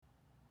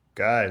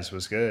Guys,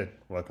 what's good?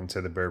 Welcome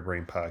to the Bird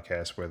Brain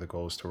Podcast, where the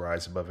goal is to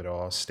rise above it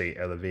all, stay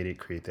elevated,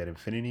 create that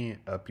infinity,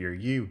 up your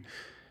you.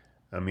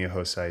 I'm your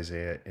host,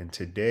 Isaiah, and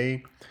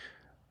today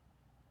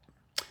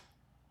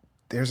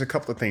there's a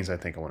couple of things I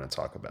think I want to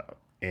talk about.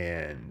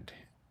 And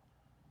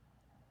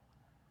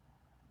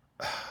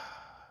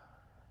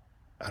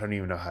I don't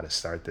even know how to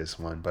start this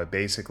one, but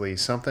basically,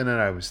 something that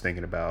I was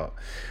thinking about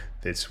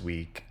this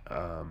week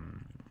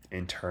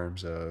in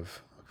terms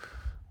of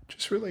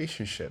just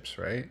relationships,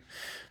 right?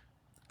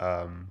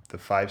 The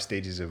 5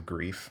 stages of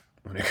grief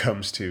when it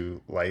comes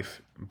to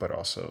life, but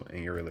also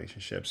in your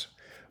relationships,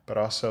 but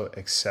also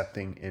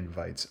accepting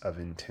invites of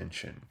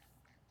intention.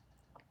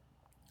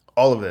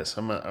 All of this,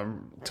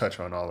 I'm touch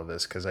on all of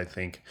this because I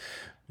think,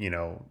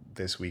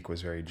 this week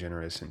was very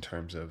generous in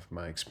terms of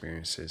my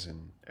experiences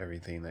and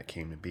everything that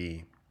came to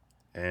be.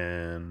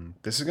 And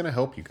this is going to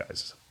help you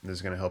guys. This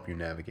is going to help you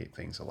navigate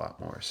things a lot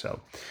more.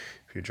 So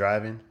if you're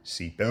driving,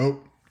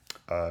 seatbelt.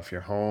 If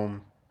you're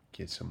home,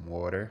 get some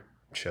water,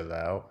 chill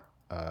out,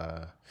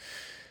 uh,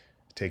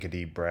 take a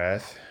deep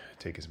breath,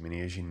 take as many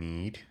as you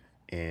need,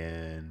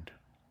 and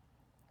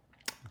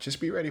just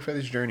be ready for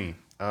this journey.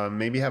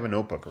 Maybe have a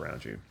notebook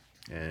around you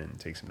and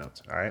take some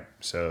notes. All right,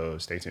 so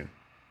stay tuned.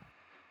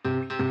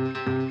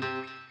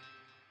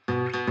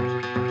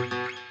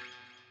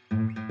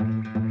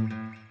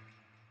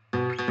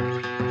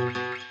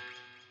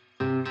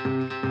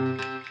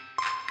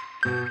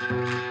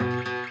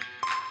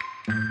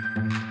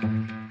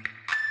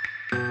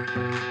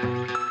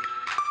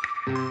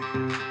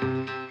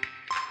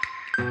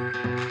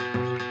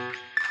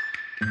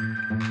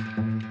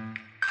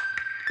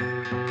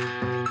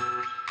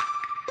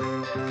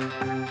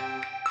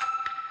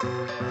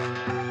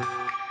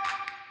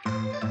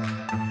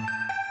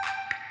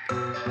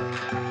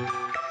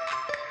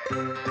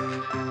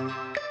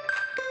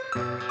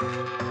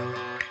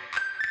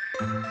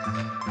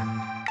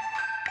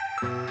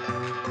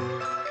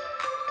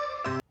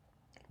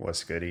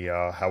 What's good,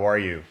 y'all? How are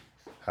you?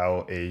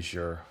 How is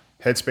your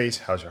headspace?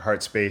 How's your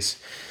heart space?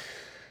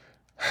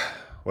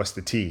 What's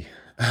the tea?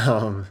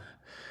 Um,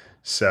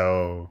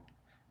 so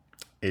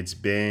it's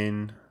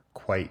been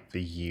quite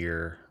the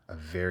year, a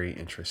very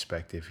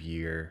introspective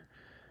year,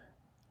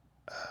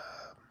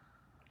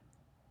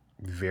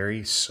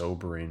 very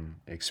sobering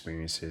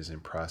experiences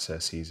and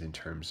processes in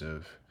terms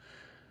of,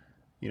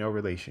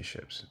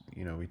 relationships.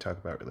 We talk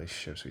about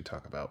relationships, we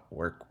talk about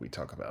work, we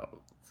talk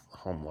about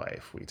home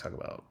life, we talk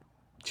about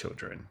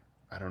children.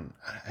 I don't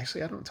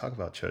talk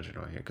about children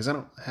on here because I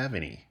don't have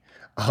any.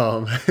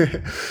 Um,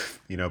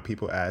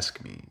 people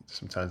ask me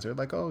sometimes, they're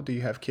like, oh, do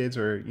you have kids?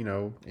 Or,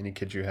 any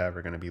kids you have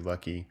are going to be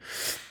lucky.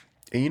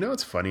 And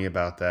what's funny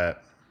about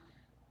that?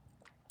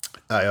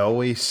 I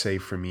always say,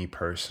 for me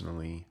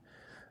personally,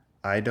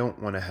 I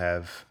don't want to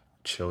have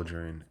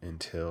children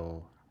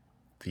until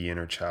the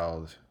inner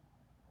child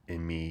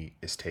in me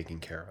is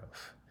taken care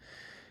of.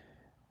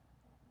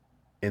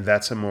 And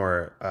that's a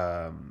more,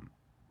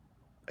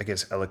 I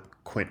guess,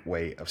 eloquent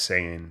way of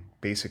saying,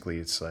 basically,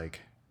 it's like,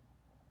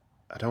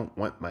 I don't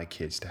want my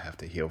kids to have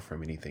to heal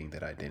from anything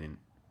that I didn't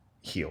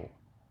heal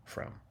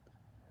from,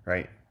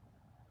 right?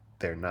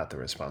 They're not the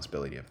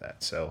responsibility of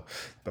that. So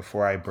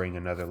before I bring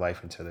another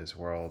life into this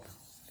world,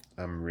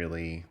 I'm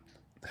really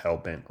hell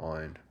bent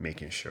on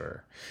making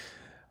sure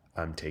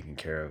I'm taking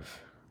care of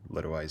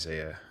little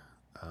Isaiah.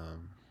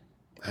 Um,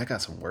 I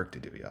got some work to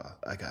do, y'all.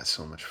 I got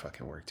so much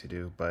fucking work to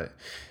do, but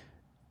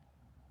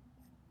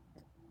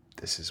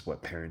this is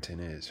what parenting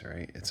is,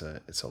 right? It's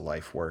a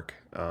life work,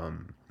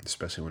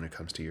 especially when it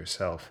comes to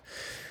yourself.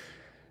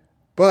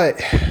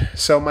 But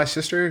so my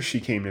sister, she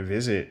came to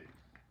visit,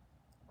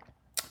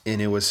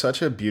 and it was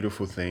such a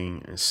beautiful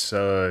thing and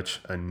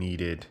such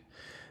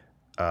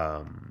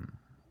um,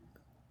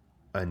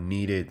 a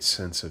needed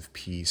sense of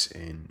peace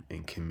and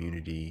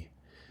community,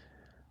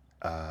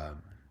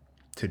 um,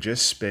 to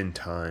just spend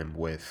time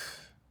with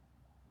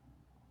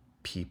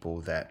people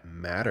that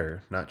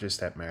matter, not just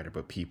that matter,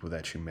 but people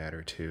that you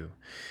matter to.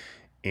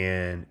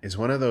 And it's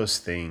one of those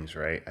things,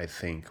 right? I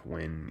think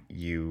when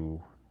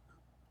you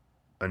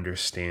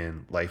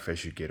understand life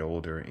as you get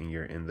older and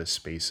you're in the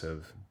space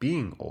of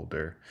being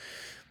older,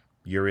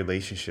 your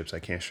relationships, I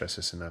can't stress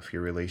this enough,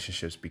 your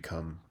relationships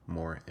become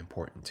more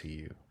important to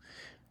you.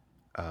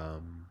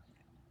 Um,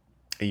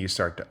 and you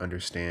start to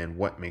understand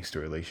what makes the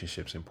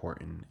relationships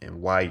important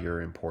and why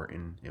you're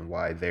important and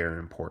why they're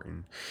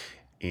important.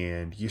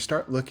 And you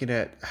start looking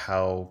at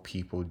how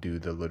people do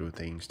the little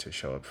things to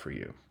show up for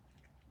you.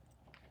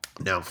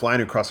 Now,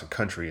 flying across the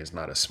country is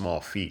not a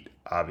small feat,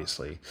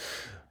 obviously,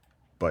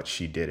 but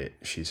she did it.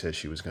 She said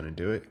she was going to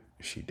do it.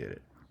 She did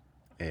it.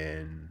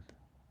 And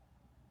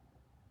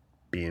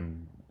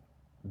being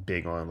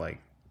big on like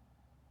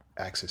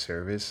acts of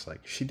service,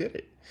 like she did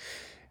it.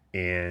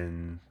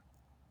 And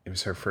it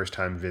was her first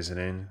time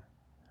visiting,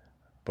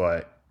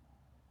 but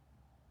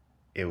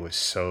it was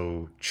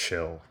so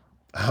chill.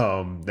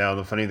 Now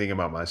the funny thing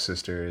about my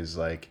sister is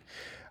like,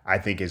 I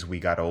think as we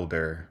got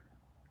older,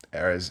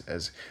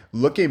 as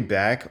looking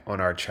back on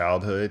our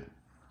childhood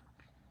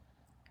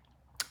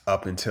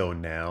up until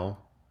now,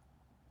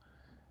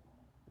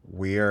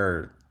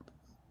 we're,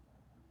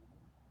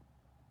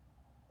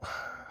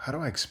 how do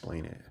I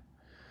explain it?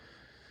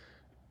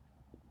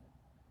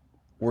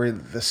 We're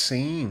the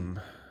same,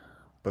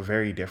 but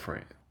very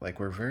different. Like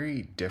we're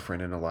very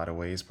different in a lot of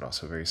ways, but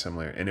also very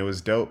similar. And it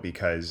was dope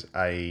because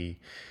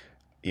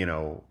you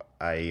know,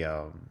 I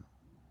um,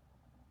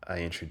 I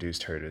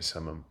introduced her to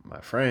some of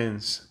my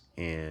friends,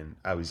 and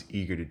I was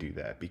eager to do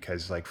that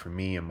because, like, for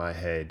me in my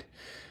head,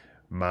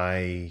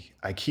 I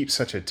keep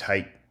such a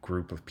tight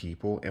group of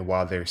people, and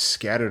while they're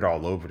scattered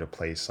all over the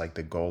place, like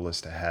the goal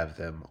is to have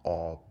them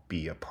all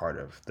be a part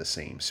of the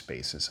same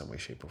space in some way,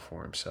 shape, or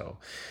form. So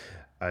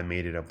I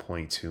made it a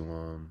point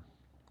to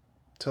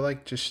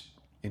like just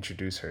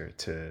introduce her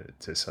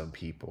to some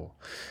people,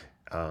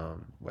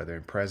 whether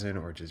in present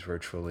or just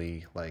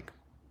virtually, like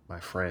my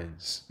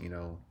friends,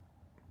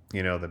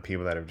 the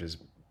people that have just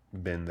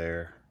been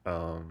there,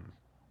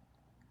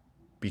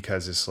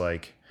 because it's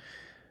like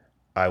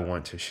I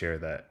want to share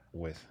that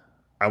with,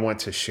 I want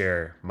to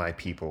share my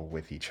people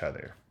with each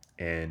other.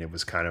 And it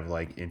was kind of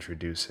like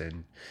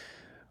introducing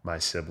my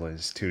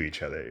siblings to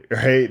each other,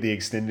 right?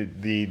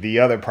 The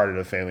other part of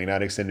the family,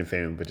 not extended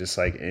family, but just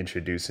like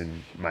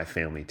introducing my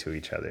family to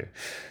each other.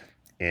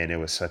 And it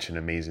was such an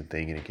amazing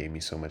thing. And it gave me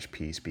so much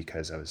peace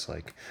because I was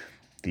like,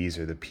 these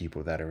are the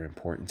people that are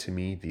important to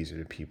me. These are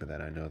the people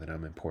that I know that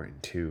I'm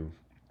important to.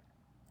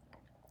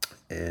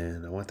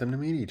 And I want them to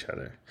meet each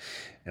other.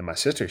 And my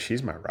sister,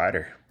 she's my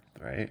rider,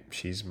 right?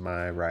 She's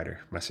my rider.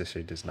 My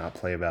sister does not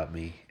play about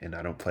me, and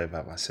I don't play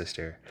about my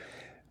sister.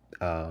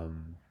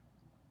 Um,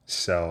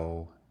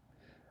 so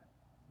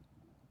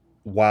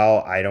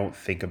while I don't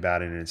think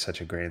about it in such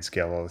a grand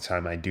scale all the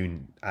time,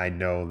 I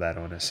know that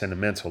on a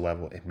sentimental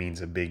level, it means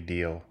a big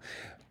deal,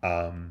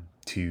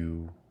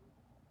 to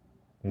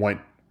want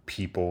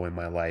people in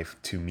my life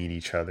to meet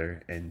each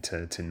other and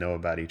to know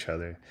about each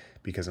other,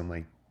 because I'm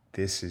like,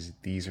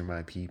 these are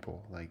my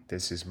people. Like,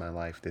 this is my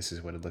life. This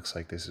is what it looks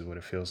like. This is what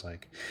it feels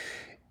like.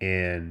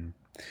 And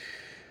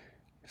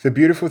the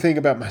beautiful thing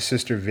about my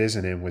sister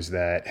visiting was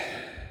that,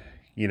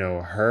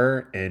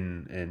 her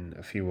and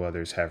a few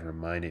others have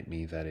reminded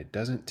me that it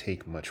doesn't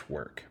take much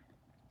work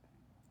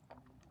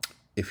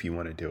if you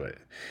want to do it,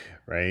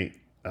 right?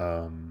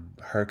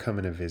 Her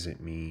coming to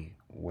visit me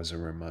was a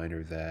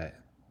reminder that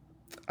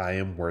I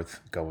am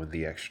worth going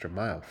the extra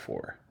mile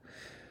for.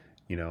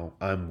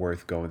 I'm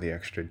worth going the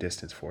extra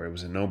distance for. It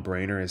was a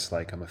no-brainer. It's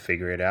like, I'm gonna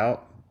figure it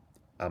out.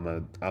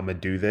 I'm gonna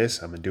do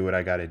this. I'm gonna do what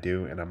I got to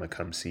do, and I'm gonna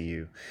come see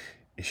you.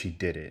 And she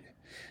did it,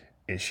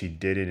 and she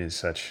did it in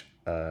such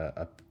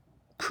a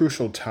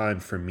crucial time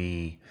for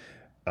me,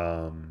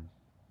 um,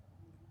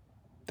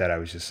 that I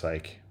was just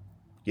like,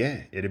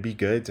 yeah, it'd be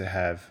good to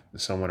have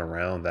someone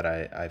around that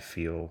I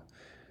feel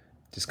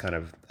just kind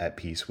of at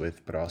peace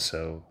with, but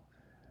also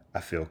I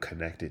feel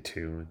connected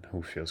to, and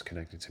who feels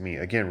connected to me.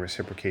 Again,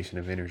 reciprocation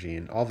of energy.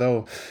 And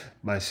although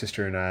my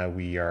sister and I,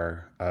 we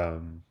are,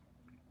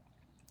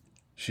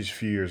 she's a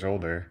few years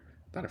older,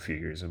 not a few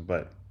years,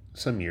 but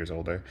some years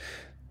older.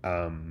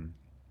 Um,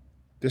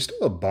 there's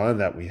still a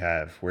bond that we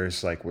have where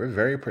it's like we're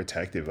very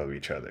protective of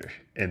each other.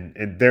 And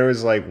there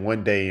was like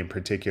one day in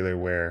particular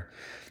where,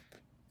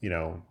 you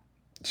know,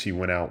 she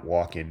went out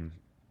walking,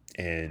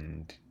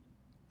 and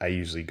I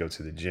usually go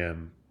to the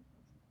gym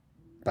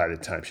by the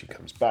time she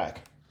comes back.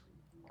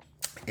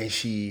 And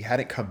she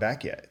hadn't come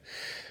back yet.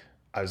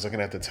 I was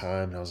looking at the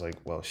time and I was like,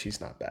 well,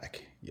 she's not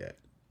back yet.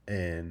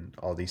 And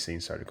all these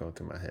things started going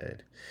through my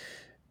head.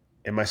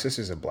 And my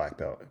sister's a black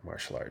belt in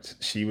martial arts.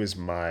 She was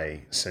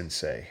my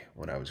sensei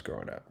when I was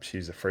growing up.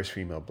 She's the first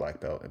female black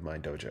belt in my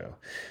dojo.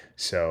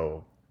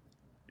 So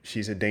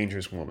she's a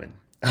dangerous woman.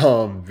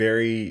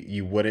 Very,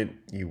 you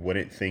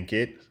wouldn't think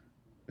it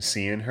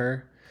seeing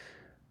her.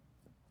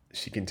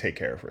 She can take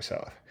care of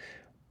herself.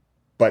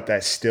 But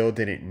that still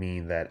didn't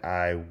mean that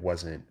I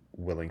wasn't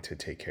willing to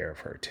take care of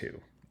her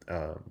too.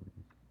 Um,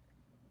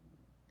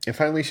 and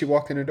finally, she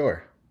walked in the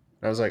door.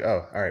 I was like,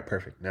 oh, all right,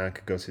 perfect. Now I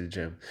could go to the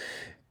gym.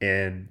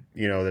 And,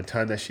 the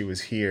time that she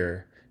was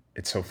here,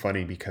 it's so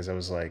funny because I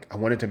was like, I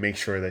wanted to make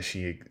sure that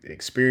she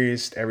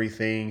experienced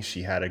everything.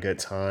 She had a good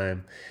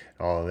time,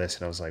 all of this.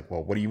 And I was like,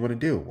 well, what do you want to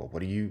do? Well,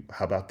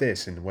 how about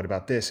this? And what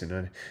about this?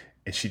 And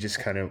she just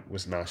kind of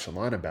was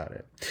nonchalant about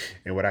it.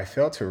 And what I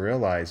failed to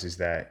realize is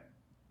that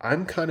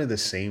I'm kind of the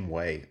same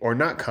way, or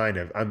not kind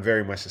of, I'm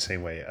very much the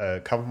same way. A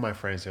couple of my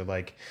friends, they're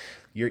like,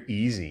 you're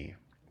easy.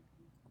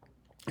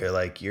 They're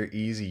like, you're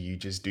easy. You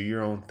just do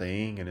your own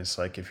thing. And it's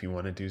like, if you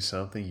want to do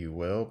something, you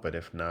will. But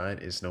if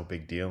not, it's no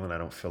big deal. And I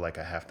don't feel like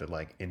I have to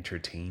like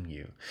entertain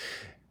you.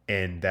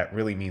 And that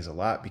really means a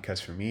lot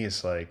because for me,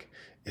 it's like,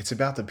 it's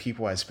about the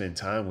people I spend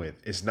time with.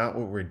 It's not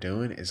what we're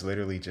doing. It's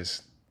literally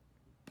just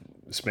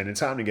spending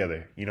time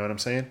together. You know what I'm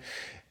saying?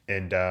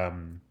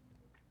 And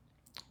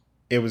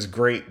it was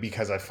great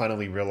because I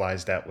finally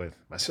realized that with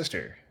my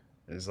sister.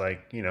 It's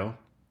like, you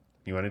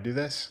want to do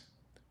this?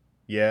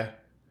 Yeah.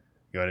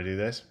 You want to do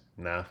this?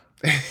 Nah.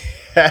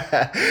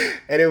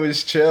 And it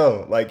was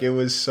chill. Like, it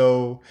was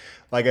so,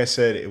 like I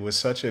said, it was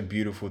such a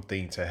beautiful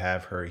thing to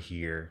have her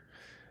here,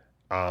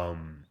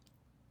 um,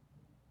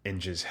 and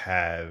just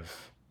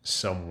have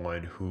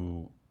someone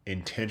who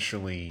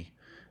intentionally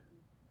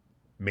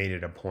made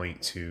it a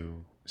point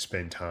to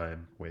spend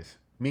time with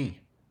me,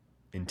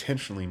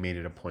 intentionally made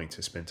it a point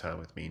to spend time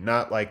with me.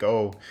 Not like,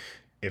 oh,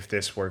 if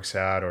this works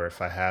out or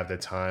if I have the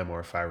time or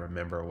if I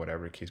remember or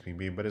whatever the case may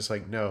be, but it's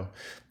like, no,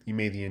 you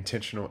made the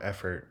intentional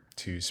effort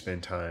to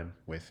spend time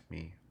with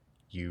me.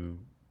 You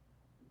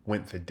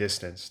went the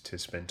distance to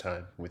spend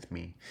time with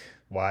me.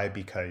 Why?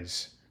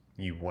 Because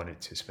you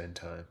wanted to spend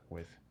time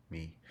with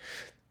me.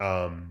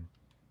 Um,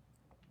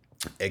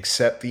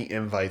 accept the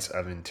invites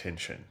of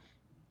intention.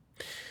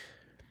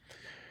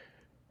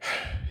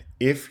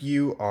 If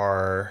you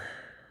are,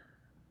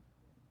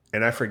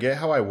 and I forget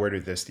how I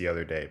worded this the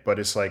other day, but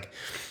it's like,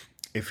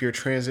 if you're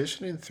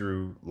transitioning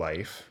through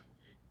life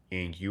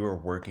and you are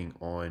working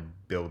on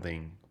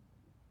building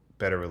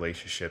better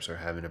relationships or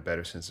having a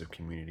better sense of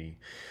community,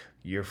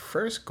 your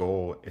first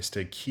goal is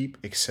to keep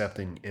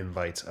accepting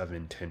invites of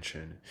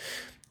intention.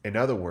 In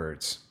other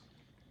words,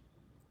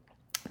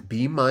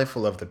 be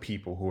mindful of the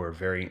people who are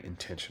very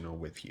intentional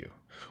with you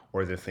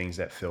or the things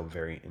that feel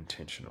very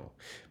intentional,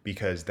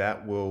 because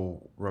that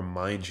will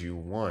remind you,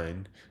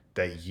 one,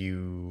 that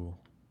you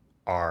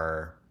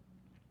are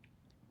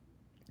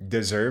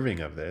deserving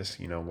of this.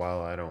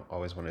 While I don't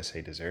always want to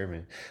say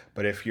deserving,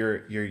 but if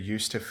you're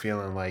used to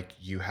feeling like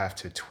you have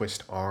to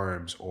twist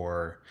arms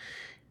or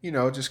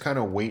just kind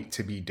of wait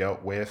to be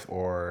dealt with,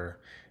 or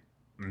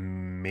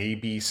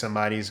maybe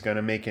somebody's going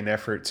to make an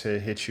effort to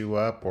hit you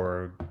up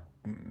or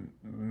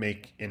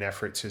make an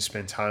effort to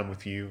spend time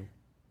with you,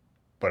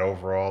 but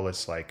overall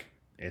it's like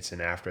it's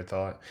an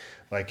afterthought.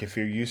 Like, if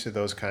you're used to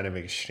those kind of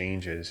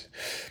exchanges,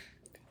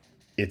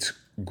 it's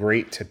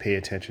great to pay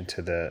attention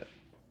to the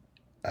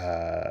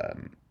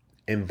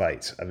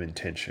invites of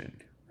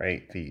intention,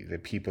 right? The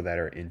people that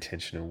are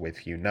intentional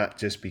with you, not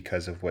just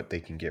because of what they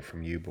can get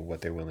from you, but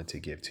what they're willing to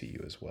give to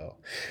you as well.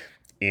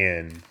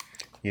 And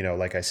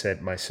like I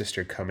said, my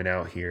sister coming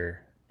out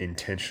here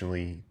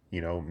intentionally,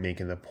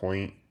 making the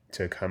point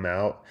to come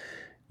out,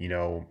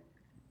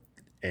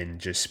 and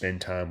just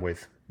spend time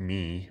with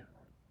me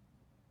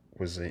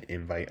was an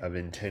invite of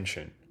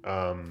intention.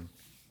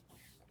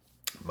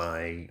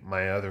 My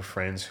other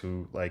friends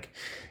who, like,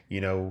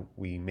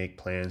 we make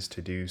plans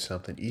to do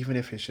something, even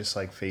if it's just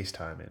like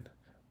FaceTiming,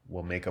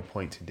 we'll make a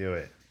point to do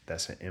it.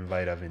 That's an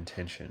invite of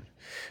intention,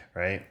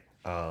 right?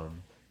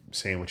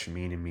 Saying what you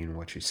mean and mean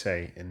what you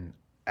say. And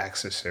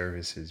acts of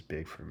service is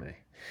big for me.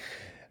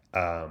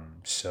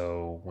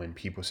 So when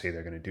people say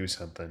they're going to do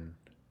something,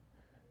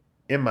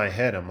 in my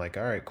head, I'm like,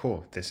 all right,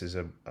 cool. This is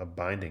a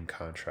binding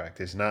contract.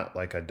 It's not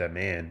like a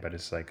demand, but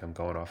it's like I'm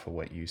going off of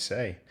what you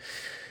say.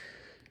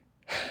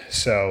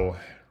 So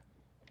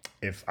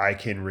if I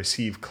can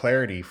receive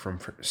clarity from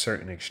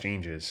certain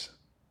exchanges,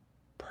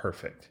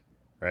 perfect,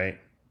 right?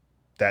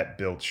 That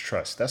builds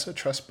trust. That's a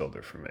trust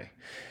builder for me.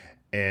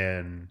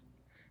 And,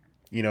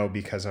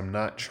 because I'm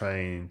not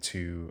having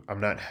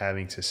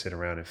to sit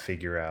around and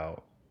figure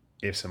out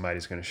if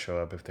somebody's going to show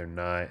up, if they're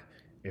not,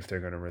 if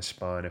they're going to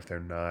respond, if they're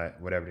not,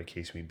 whatever the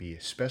case may be,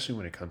 especially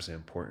when it comes to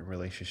important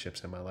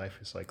relationships in my life.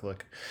 It's like,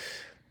 look,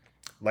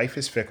 life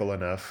is fickle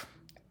enough.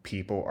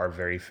 People are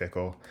very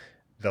fickle.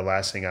 The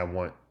last thing I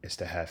want is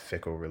to have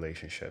fickle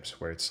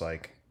relationships where it's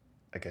like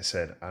I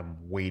said, I'm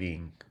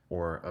waiting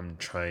or I'm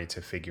trying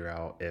to figure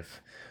out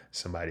if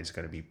somebody's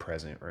going to be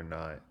present or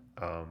not.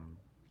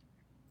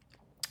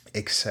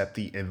 Accept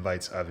the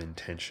invites of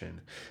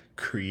intention.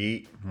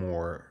 Create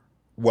more.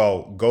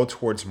 Well, go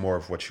towards more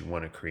of what you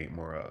want to create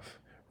more of,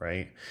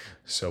 right?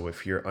 So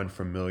if you're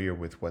unfamiliar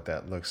with what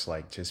that looks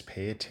like, just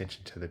pay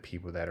attention to the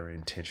people that are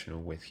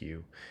intentional with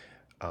you.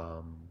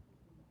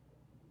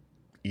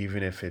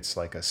 Even if it's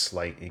like a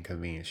slight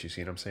inconvenience, you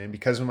see what I'm saying?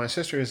 Because when my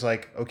sister is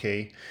like,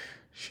 okay,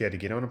 she had to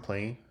get on a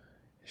plane.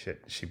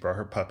 She brought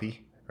her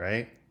puppy,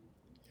 right?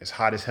 It's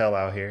hot as hell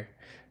out here,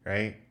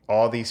 right?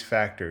 All these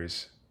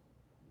factors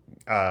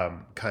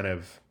kind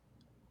of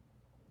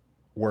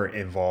were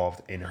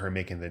involved in her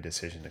making the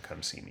decision to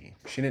come see me.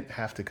 She didn't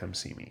have to come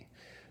see me,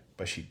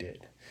 but she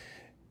did.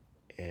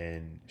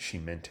 And she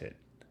meant it.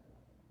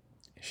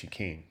 She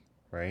came,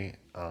 right?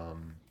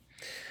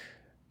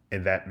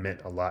 And that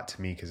meant a lot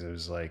to me because it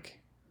was like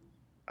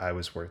I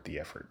was worth the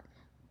effort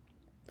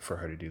for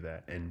her to do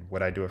that. And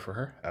would I do it for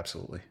her?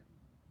 Absolutely.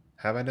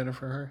 Have I done it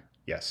for her?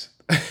 Yes.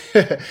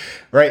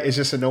 Right? It's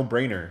just a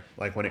no-brainer.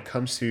 Like, when it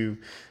comes to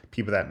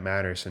people that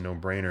matter, it's a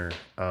no-brainer.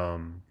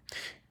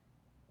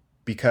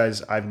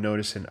 Because I've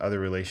noticed in other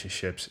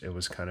relationships, it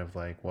was kind of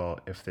like,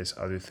 well, if this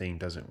other thing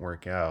doesn't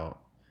work out,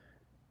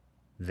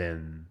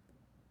 then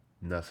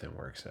nothing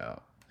works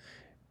out.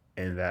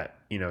 And that,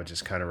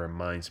 just kind of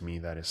reminds me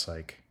that it's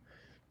like,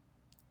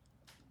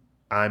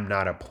 I'm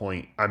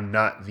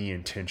not the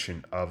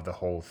intention of the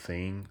whole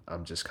thing.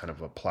 I'm just kind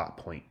of a plot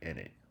point in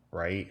it,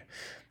 right?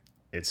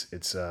 And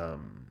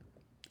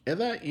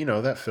that,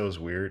 that feels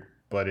weird,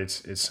 but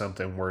it's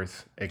something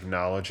worth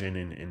acknowledging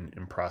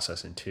and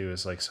processing too.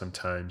 Is like,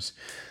 sometimes,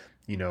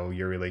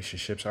 your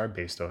relationships are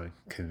based on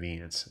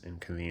convenience and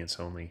convenience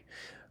only.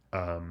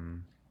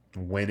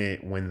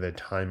 when the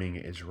timing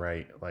is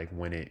right, like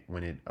when it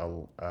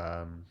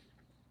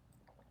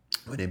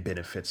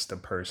benefits the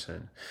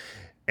person.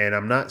 And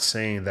I'm not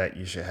saying that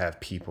you should have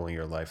people in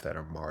your life that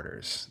are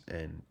martyrs.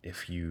 And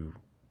if you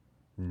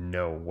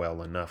know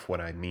well enough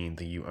what I mean,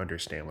 then you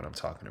understand what I'm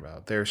talking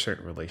about. There are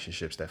certain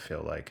relationships that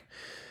feel like,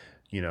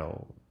 you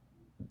know,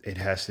 it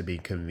has to be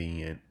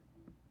convenient,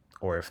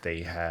 or if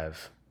they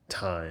have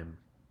time,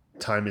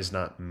 time is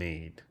not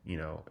made,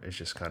 it's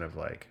just kind of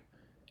like,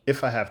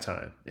 if I have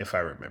time, if I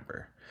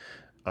remember,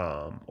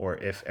 or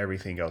if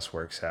everything else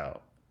works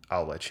out,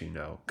 I'll let you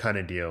know, kind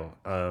of deal.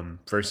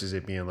 Versus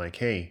it being like,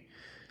 hey,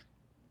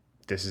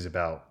 this is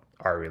about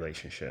our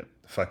relationship.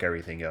 Fuck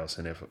everything else.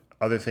 And if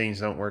other things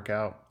don't work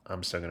out,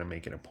 I'm still going to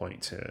make it a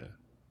point to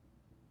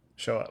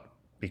show up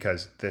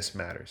because this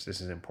matters.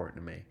 This is important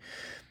to me.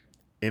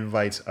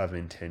 Invites of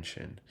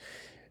intention.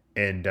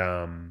 And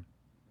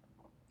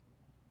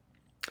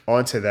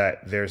onto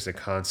that, there's the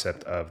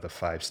concept of the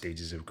 5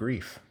 stages of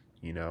grief,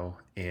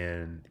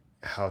 and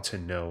how to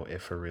know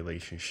if a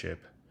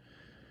relationship,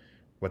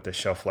 what the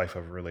shelf life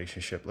of a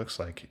relationship looks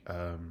like.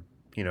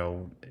 You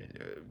know,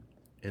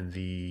 in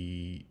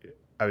the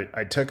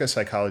I took a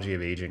psychology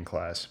of aging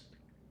class,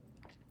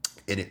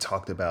 and it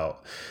talked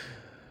about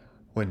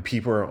when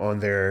people are on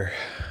their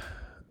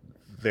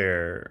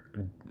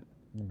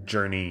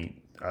journey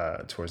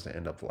towards the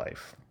end of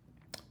life.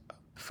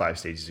 5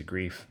 stages of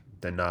grief: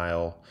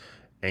 denial,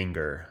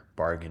 anger,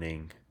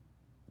 bargaining,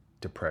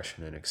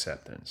 depression, and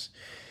acceptance.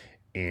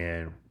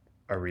 And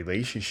a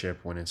relationship,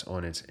 when it's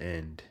on its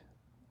end,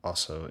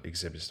 also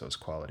exhibits those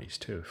qualities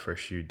too.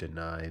 First, you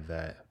deny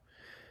that,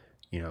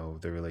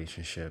 the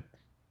relationship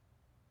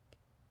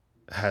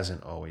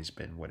hasn't always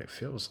been what it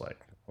feels like,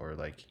 or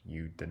like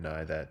you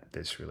deny that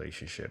this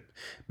relationship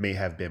may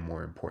have been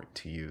more important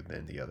to you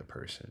than the other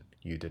person.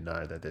 You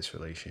deny that this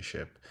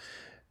relationship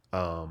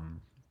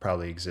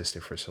probably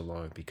existed for so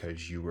long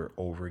because you were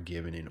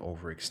overgiving and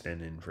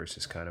overextending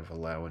versus kind of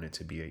allowing it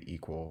to be an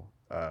equal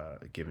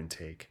give and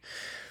take.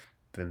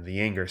 Then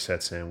the anger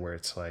sets in where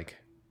it's like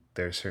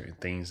there's certain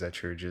things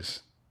that you're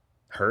just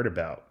hurt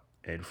about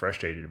and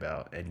frustrated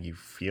about, and you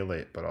feel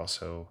it, but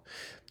also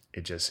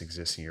it just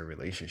exists in your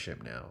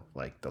relationship now.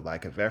 Like the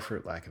lack of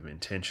effort, lack of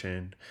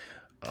intention,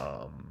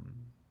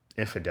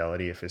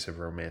 infidelity if it's a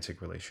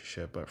romantic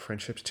relationship, but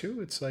friendships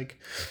too, it's like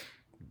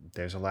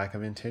there's a lack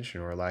of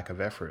intention or a lack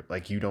of effort.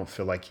 Like you don't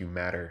feel like you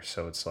matter.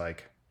 So it's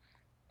like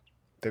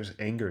there's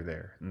anger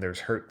there and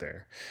there's hurt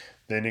there.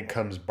 Then it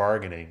comes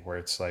bargaining where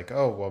it's like,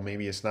 oh, well,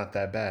 maybe it's not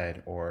that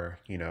bad. Or,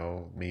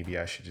 maybe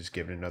I should just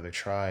give it another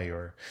try.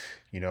 Or,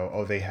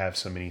 oh, they have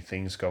so many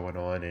things going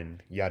on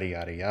and yada,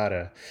 yada,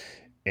 yada.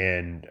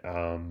 And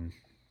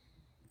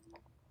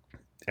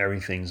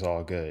everything's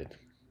all good.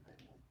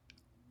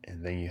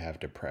 And then you have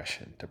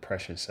depression.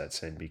 Depression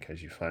sets in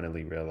because you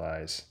finally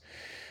realize,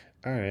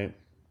 all right,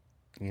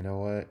 you know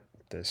what?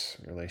 This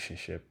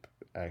relationship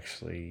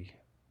actually,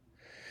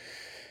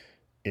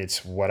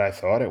 it's what I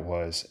thought it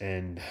was.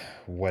 And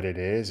what it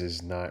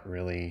is not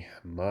really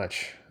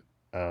much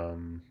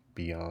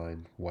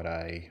beyond what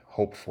I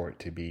hoped for it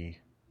to be.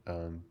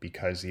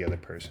 Because the other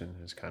person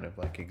has kind of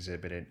like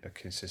exhibited a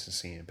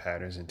consistency and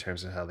patterns in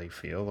terms of how they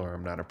feel, or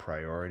I'm not a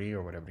priority,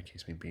 or whatever the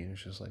case may be.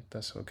 It's just like,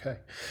 that's okay.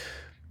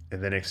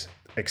 And then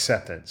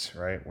acceptance,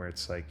 right? Where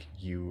it's like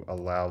you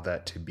allow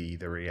that to be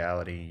the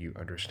reality. You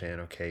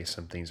understand, okay,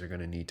 some things are going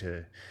to need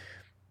to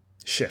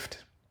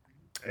shift.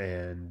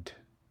 And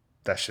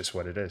that's just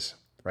what it is,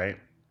 right?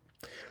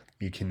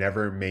 You can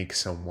never make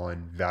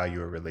someone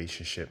value a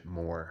relationship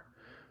more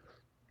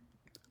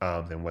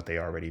than what they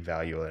already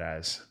value it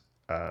as.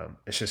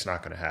 It's just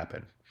not going to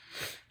happen.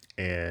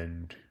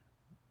 And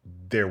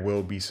there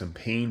will be some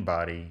pain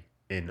body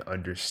in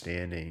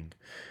understanding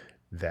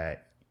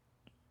that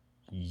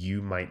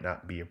you might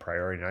not be a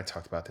priority. And I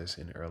talked about this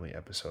in early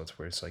episodes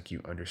where it's like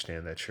you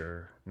understand that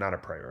you're not a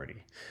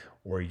priority,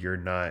 or you're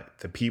not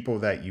the people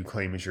that you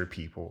claim as your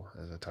people,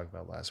 as I talked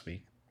about last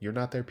week. You're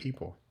not their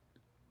people.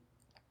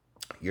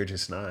 You're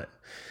just not.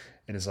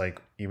 And it's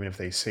like, even if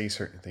they say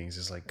certain things,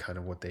 it's like kind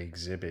of what they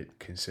exhibit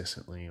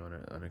consistently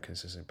on a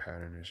consistent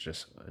pattern is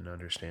just an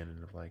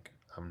understanding of like,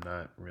 I'm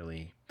not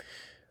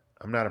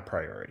a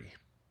priority,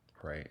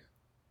 right?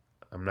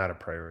 I'm not a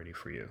priority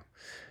for you.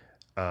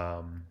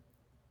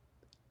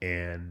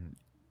 And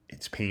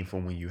it's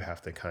painful when you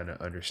have to kind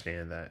of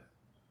understand that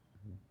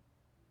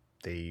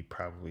they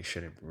probably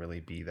shouldn't really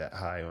be that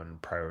high on the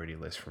priority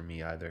list for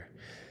me either.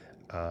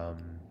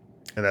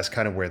 And that's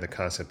kind of where the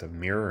concept of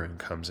mirroring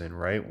comes in,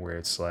 right? Where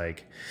it's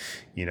like,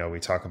 we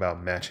talk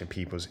about matching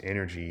people's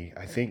energy.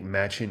 I think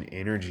matching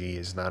energy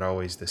is not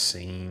always the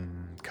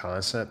same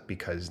concept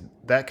because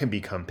that can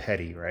become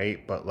petty,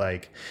 right? But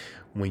like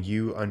when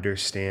you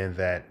understand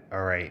that,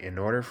 all right, in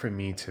order for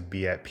me to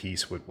be at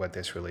peace with what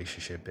this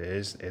relationship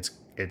is,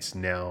 it's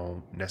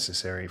now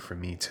necessary for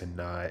me to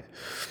not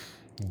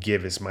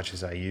give as much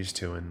as I used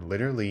to and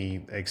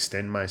literally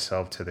extend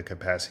myself to the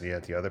capacity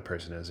that the other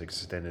person has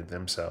extended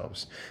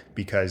themselves,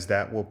 because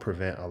that will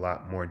prevent a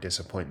lot more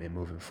disappointment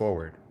moving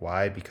forward.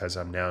 Why? Because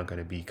I'm now going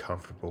to be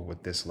comfortable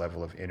with this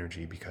level of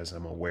energy because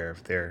I'm aware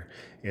of their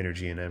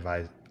energy and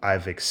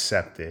I've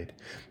accepted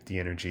the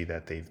energy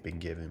that they've been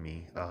giving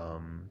me.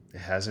 It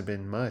hasn't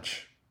been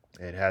much.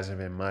 It hasn't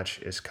been much.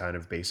 It's kind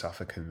of based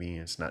off of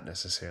convenience, not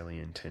necessarily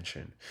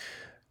intention.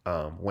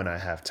 When I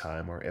have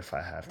time or if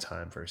I have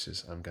time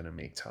versus I'm going to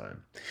make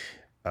time.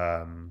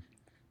 Um,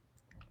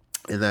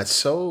 and that's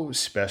so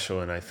special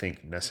and I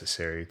think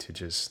necessary to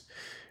just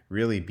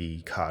really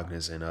be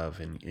cognizant of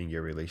in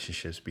your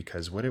relationships,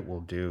 because what it will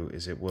do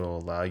is it will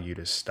allow you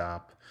to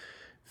stop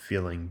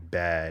feeling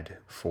bad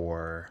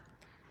for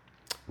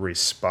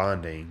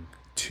responding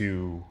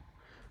to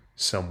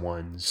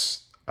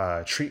someone's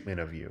treatment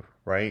of you,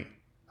 right?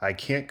 I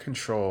can't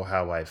control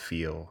how I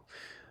feel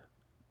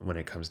when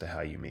it comes to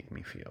how you make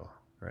me feel,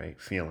 right?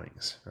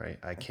 Feelings, right?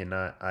 I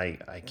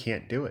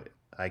can't do it.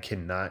 I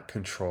cannot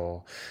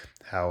control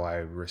how I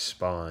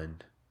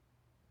respond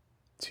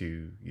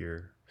to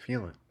your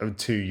feeling,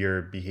 to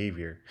your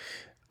behavior,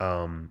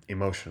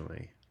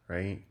 emotionally,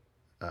 right?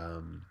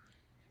 Um,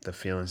 the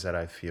feelings that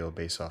I feel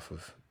based off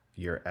of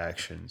your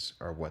actions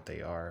are what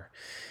they are.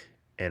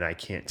 And I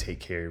can't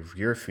take care of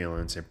your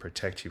feelings and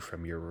protect you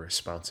from your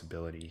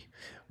responsibility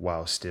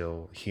while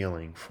still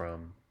healing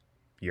from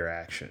your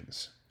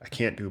actions. I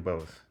can't do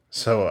both.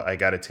 So I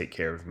got to take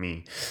care of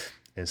me.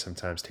 And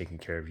sometimes taking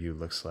care of you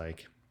looks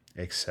like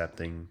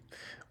accepting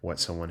what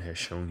someone has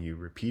shown you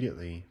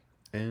repeatedly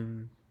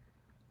and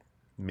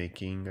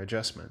making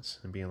adjustments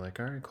and being like,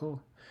 all right,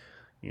 cool.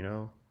 You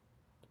know,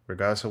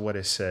 regardless of what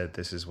is said,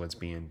 this is what's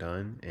being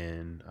done.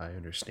 And I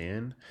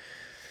understand.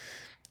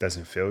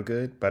 Doesn't feel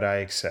good, but I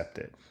accept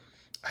it.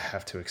 I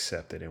have to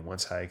accept it. And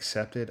once I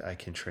accept it, I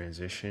can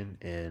transition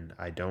and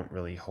I don't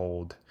really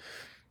hold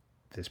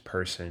this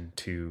person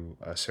to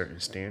a certain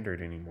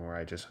standard anymore.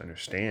 I just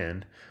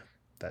understand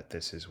that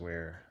this is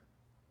where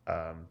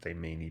they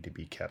may need to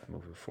be kept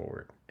moving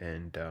forward.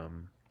 And,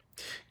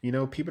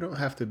 people don't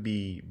have to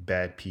be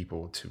bad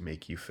people to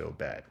make you feel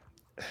bad,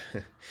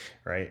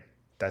 right?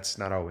 That's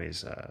not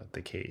always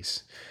the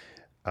case.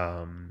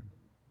 Um,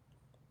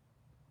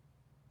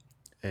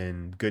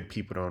 and good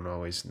people don't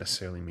always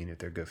necessarily mean that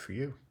they're good for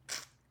you.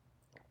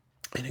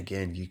 And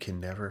again, you can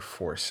never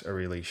force a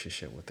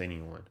relationship with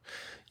anyone.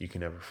 You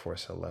can never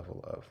force a level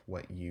of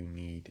what you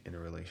need in a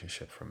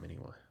relationship from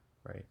anyone,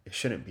 right? It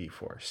shouldn't be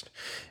forced.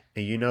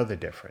 And you know the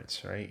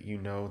difference, right? You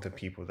know the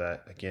people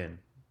that, again,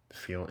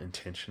 feel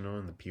intentional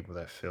and the people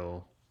that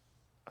feel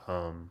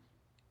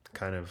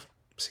kind of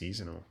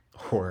seasonal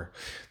or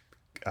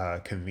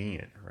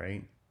convenient,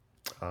 right?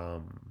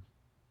 Um,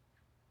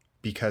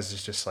 because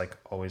it's just like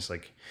always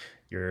like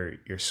you're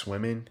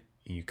swimming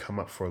and you come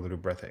up for a little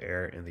breath of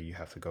air and then you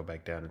have to go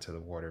back down into the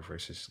water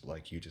versus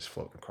like you just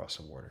floating across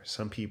the water.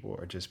 Some people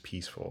are just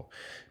peaceful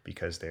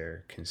because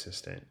they're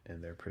consistent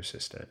and they're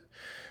persistent.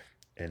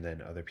 And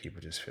then other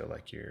people just feel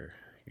like you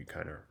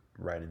kind of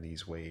riding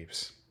these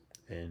waves.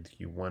 And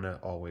you want to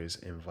always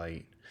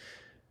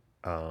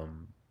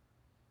um,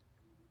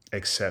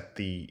 accept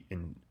the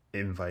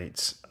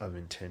invites of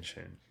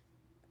intention.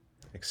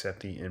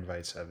 Accept the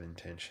invites of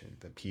intention.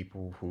 The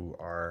people who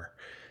are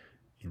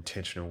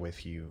intentional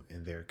with you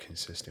and they're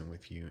consistent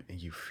with you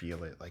and you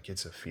feel it like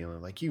it's a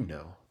feeling, like,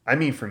 I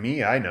mean, for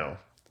me, I know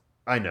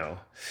I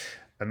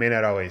may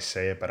not always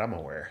say it, but I'm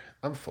aware.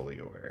 I'm fully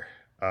aware.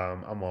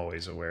 I'm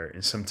always aware,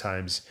 and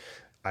sometimes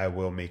I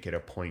will make it a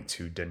point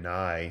to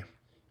deny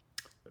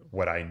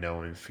what I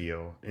know and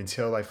feel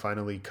until I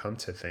finally come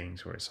to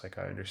things where it's like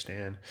I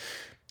understand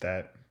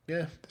that,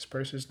 yeah, this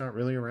person's not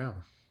really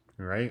around,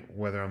 right?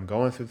 Whether I'm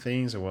going through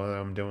things or whether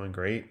I'm doing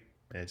great,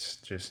 it's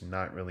just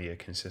not really a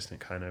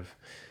consistent kind of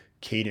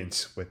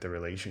cadence with the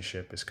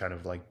relationship. It's kind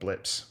of like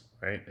blips,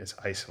 right? It's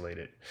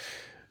isolated.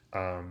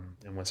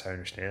 And once I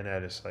understand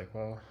that, it's like,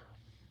 well,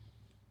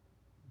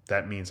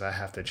 that means I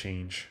have to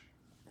change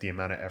the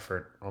amount of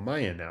effort on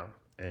my end now.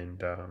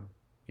 And,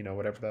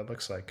 whatever that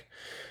looks like.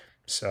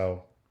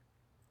 So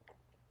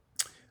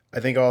I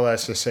think all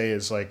that's to say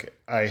is like,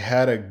 I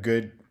had a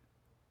good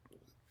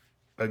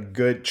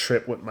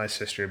trip with my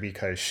sister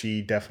because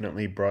she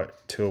definitely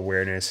brought to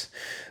awareness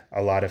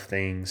a lot of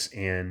things.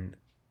 And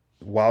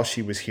while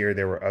she was here,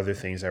 there were other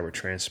things that were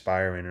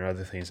transpiring and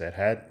other things that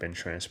had been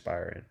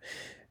transpiring.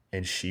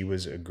 And she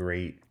was a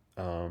great,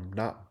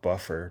 not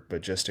buffer,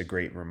 but just a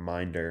great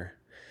reminder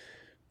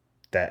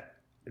that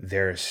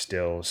there are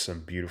still some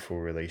beautiful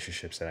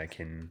relationships that I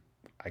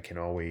can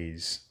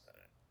always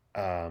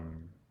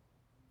um,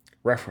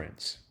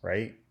 reference,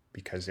 right?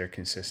 Because they're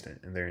consistent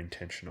and they're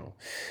intentional.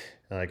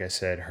 And like I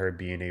said, her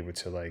being able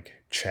to like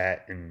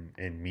chat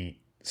and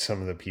meet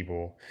some of the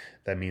people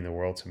that mean the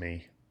world to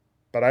me,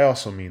 but I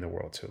also mean the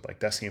world too. Like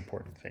that's the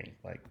important thing.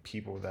 Like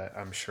people that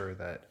I'm sure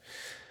that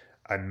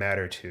I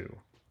matter to,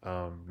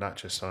 not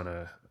just on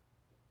a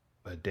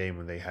day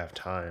when they have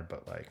time,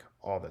 but like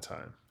all the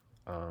time.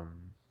 Um,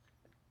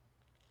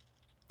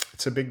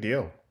 it's a big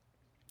deal.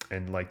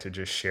 And like to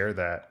just share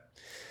that.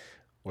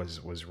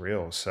 was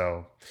real.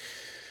 So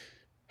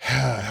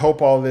I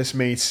hope all this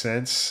made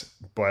sense,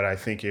 but I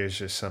think it was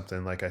just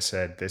something, like I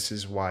said, this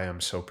is why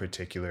I'm so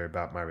particular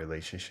about my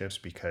relationships,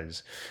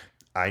 because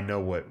I know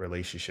what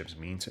relationships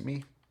mean to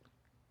me.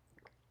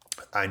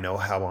 I know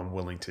how I'm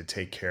willing to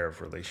take care of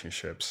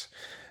relationships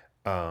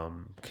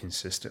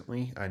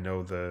consistently. I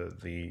know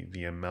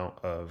the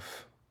amount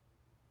of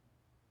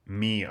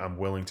me I'm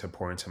willing to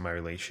pour into my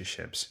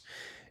relationships.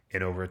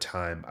 And over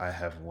time, I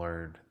have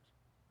learned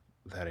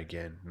that,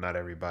 again, not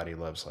everybody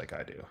loves like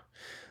I do.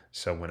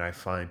 So when I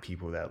find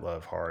people that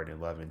love hard and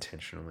love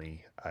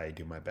intentionally, I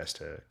do my best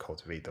to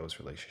cultivate those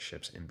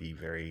relationships and be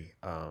very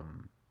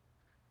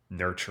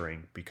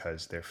nurturing,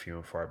 because they're few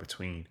and far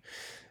between.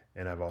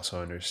 And I've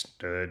also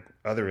understood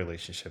other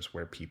relationships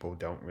where people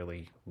don't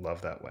really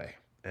love that way.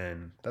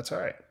 And that's all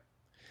right.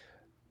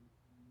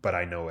 But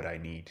I know what I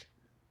need,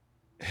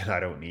 and I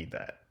don't need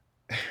that.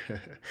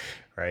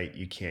 Right?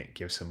 You can't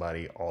give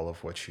somebody all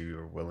of what you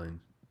are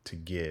willing to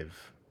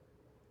give,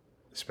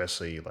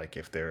 especially like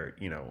if they're,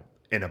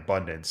 in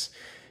abundance,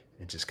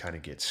 and just kind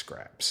of get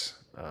scraps.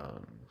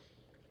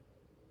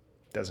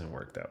 Doesn't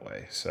work that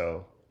way.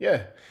 So,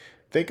 yeah,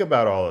 think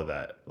about all of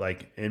that.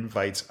 Like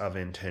invites of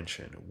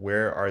intention.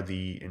 Where are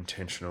the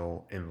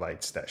intentional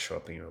invites that show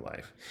up in your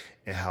life?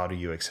 And how do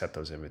you accept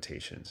those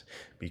invitations?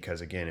 Because,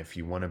 again, if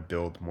you want to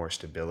build more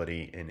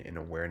stability and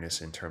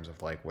awareness in terms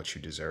of like what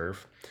you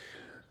deserve,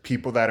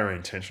 people that are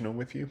intentional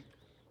with you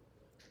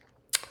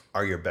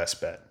are your best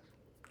bet.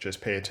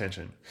 Just pay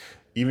attention.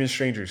 Even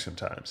strangers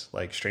sometimes,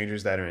 like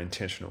strangers that are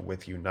intentional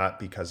with you, not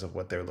because of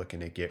what they're looking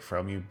to get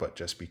from you, but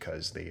just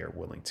because they are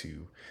willing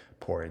to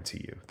pour into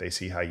you. They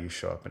see how you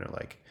show up and are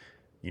like,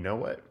 you know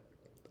what?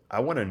 I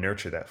want to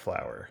nurture that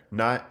flower.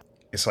 Not,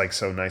 it's like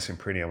so nice and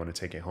pretty, I want to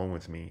take it home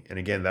with me. And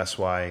again, that's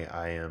why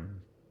I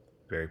am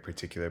very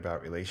particular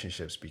about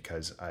relationships,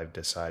 because I've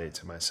decided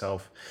to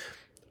myself,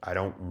 I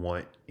don't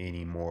want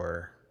any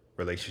more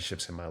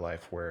relationships in my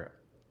life where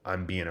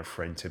I'm being a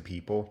friend to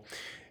people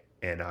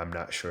and I'm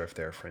not sure if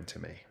they're a friend to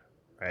me,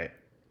 right?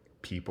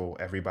 People,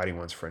 everybody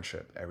wants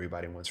friendship,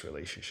 everybody wants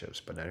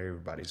relationships, but not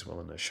everybody's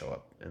willing to show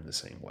up in the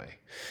same way.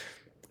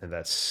 And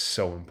that's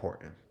so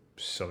important,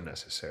 so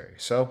necessary.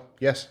 So,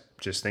 yes,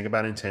 just think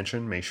about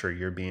intention, make sure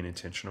you're being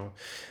intentional,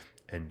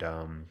 and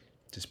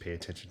just pay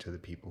attention to the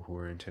people who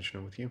are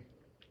intentional with you.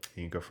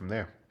 And you go from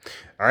there.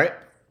 All right.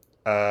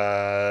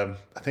 I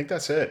think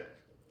that's it.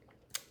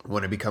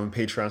 Want to become a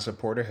Patreon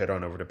supporter, head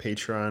on over to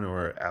Patreon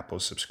or Apple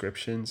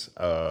subscriptions.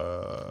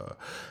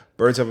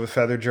 Birds of a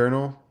Feather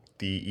Journal,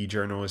 the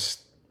e-journal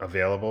is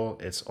available.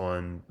 It's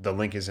on, the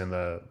link is in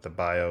the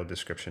bio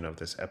description of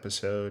this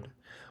episode.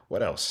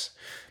 What else?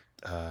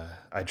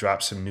 I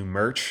dropped some new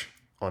merch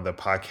on the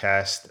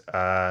podcast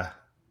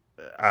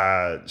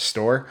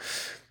store,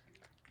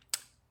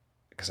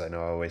 because I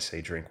know I always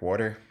say drink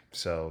water.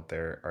 So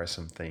there are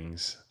some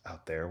things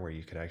out there where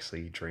you could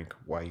actually drink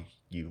while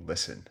you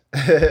listen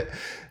to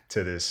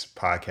this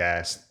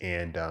podcast.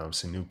 And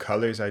some new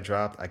colors I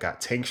dropped. I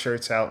got tank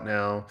shirts out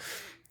now.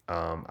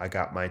 I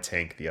got my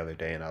tank the other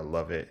day and I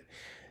love it.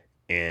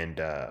 And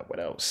what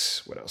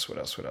else?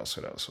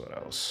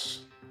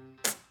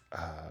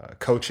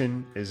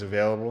 Coaching is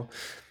available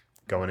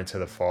going into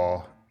the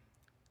fall.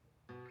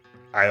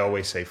 I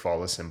always say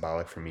fall is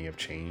symbolic for me of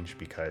change,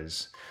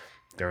 because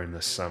during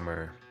the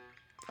summer,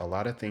 a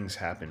lot of things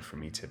happen for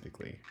me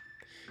typically.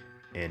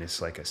 And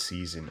it's like a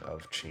season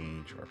of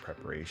change or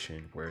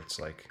preparation, where it's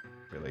like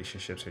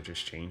relationships are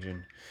just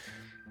changing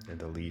and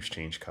the leaves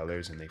change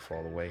colors and they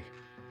fall away,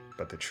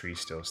 but the tree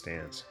still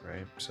stands,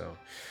 right? So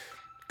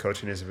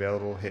coaching is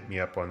available. Hit me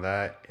up on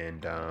that.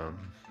 And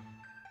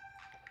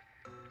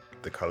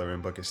the coloring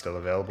book is still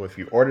available. If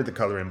you ordered the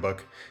coloring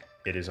book,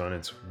 it is on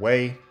its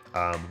way.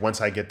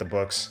 Once I get the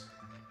books,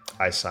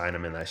 I sign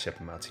them and I ship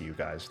them out to you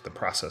guys. The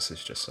process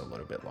is just a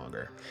little bit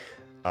longer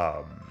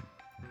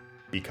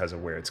because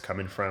of where it's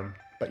coming from.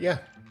 But yeah,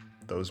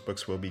 those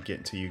books will be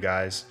getting to you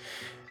guys.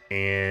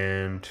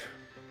 And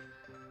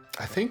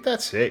I think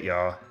that's it,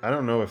 y'all. I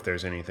don't know if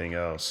there's anything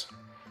else.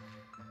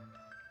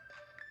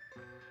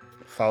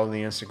 Follow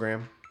the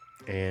Instagram.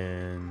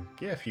 And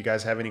yeah, if you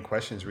guys have any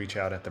questions, reach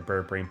out at the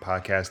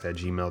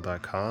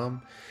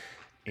birdbrainpodcast@gmail.com.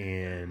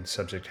 And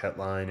subject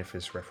headline if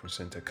it's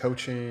referencing to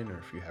coaching, or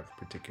if you have a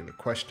particular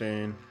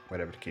question,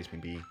 whatever the case may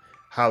be,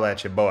 holla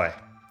at your boy.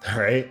 All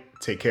right?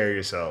 Take care of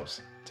yourselves.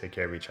 Take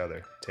care of each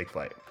other. Take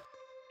flight.